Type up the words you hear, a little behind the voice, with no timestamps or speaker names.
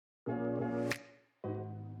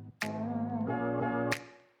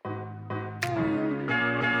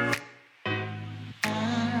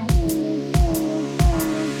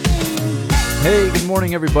Hey, good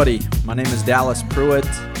morning, everybody. My name is Dallas Pruitt,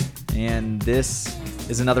 and this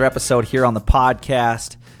is another episode here on the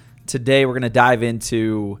podcast. Today, we're going to dive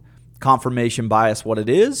into confirmation bias, what it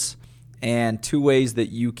is, and 2 ways that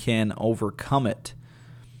you can overcome it.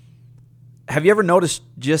 Have you ever noticed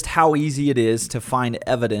just how easy it is to find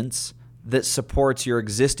evidence that supports your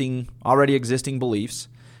already existing beliefs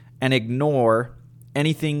and ignore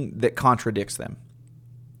anything that contradicts them?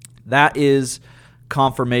 That is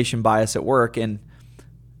confirmation bias at work, and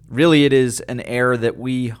really it is an error that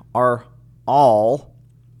we are all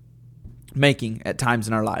making at times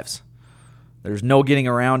in our lives. There's no getting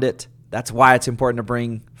around it. That's why it's important to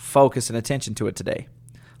bring focus and attention to it today.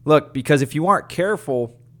 Look, because if you aren't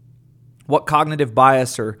careful, what cognitive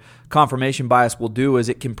bias or confirmation bias will do is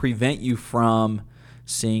it can prevent you from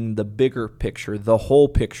seeing the bigger picture, the whole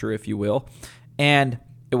picture, if you will, and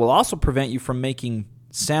it will also prevent you from making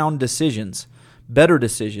sound decisions, better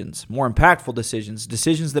decisions, more impactful decisions,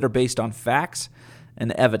 decisions that are based on facts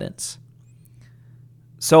and evidence.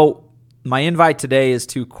 So my invite today is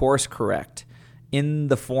to course correct in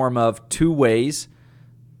the form of 2 ways.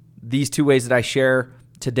 These 2 ways that I share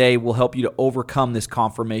today will help you to overcome this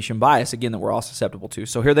confirmation bias, again, that we're all susceptible to.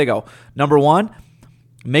 So here they go. Number 1,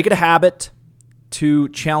 make it a habit to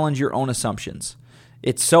challenge your own assumptions.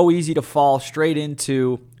 It's so easy to fall straight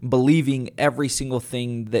into believing every single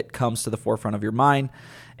thing that comes to the forefront of your mind.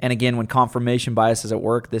 And again, when confirmation bias is at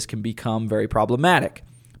work, this can become very problematic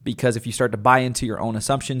because if you start to buy into your own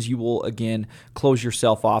assumptions, you will again close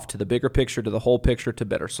yourself off to the bigger picture, to the whole picture, to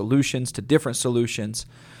better solutions, to different solutions.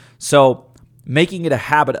 So making it a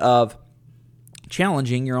habit of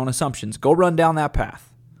challenging your own assumptions. Go run down that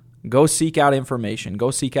path. Go seek out information. Go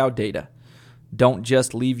seek out data. Don't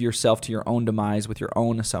just leave yourself to your own demise with your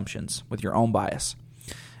own assumptions, with your own bias.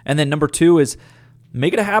 And then number 2 is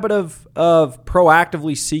make it a habit of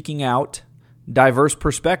proactively seeking out diverse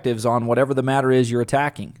perspectives on whatever the matter is you're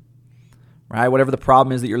attacking, right? Whatever the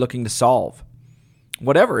problem is that you're looking to solve.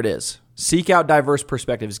 Whatever it is, seek out diverse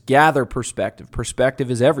perspectives. Gather perspective. Perspective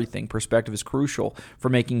is everything. Perspective is crucial for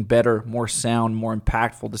making better, more sound, more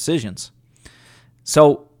impactful decisions.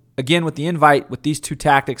 So again, with the invite, with these 2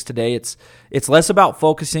 tactics today, it's less about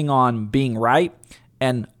focusing on being right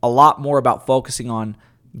and a lot more about focusing on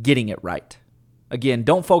getting it right. Again,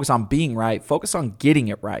 don't focus on being right, focus on getting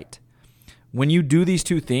it right. When you do these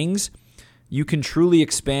 2 things, you can truly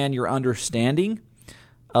expand your understanding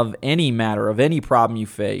of any matter, of any problem you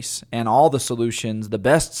face, and all the solutions, the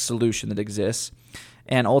best solution that exists,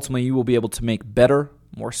 and ultimately you will be able to make better,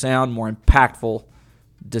 more sound, more impactful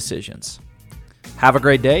decisions. Have a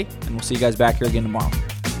great day, and we'll see you guys back here again tomorrow.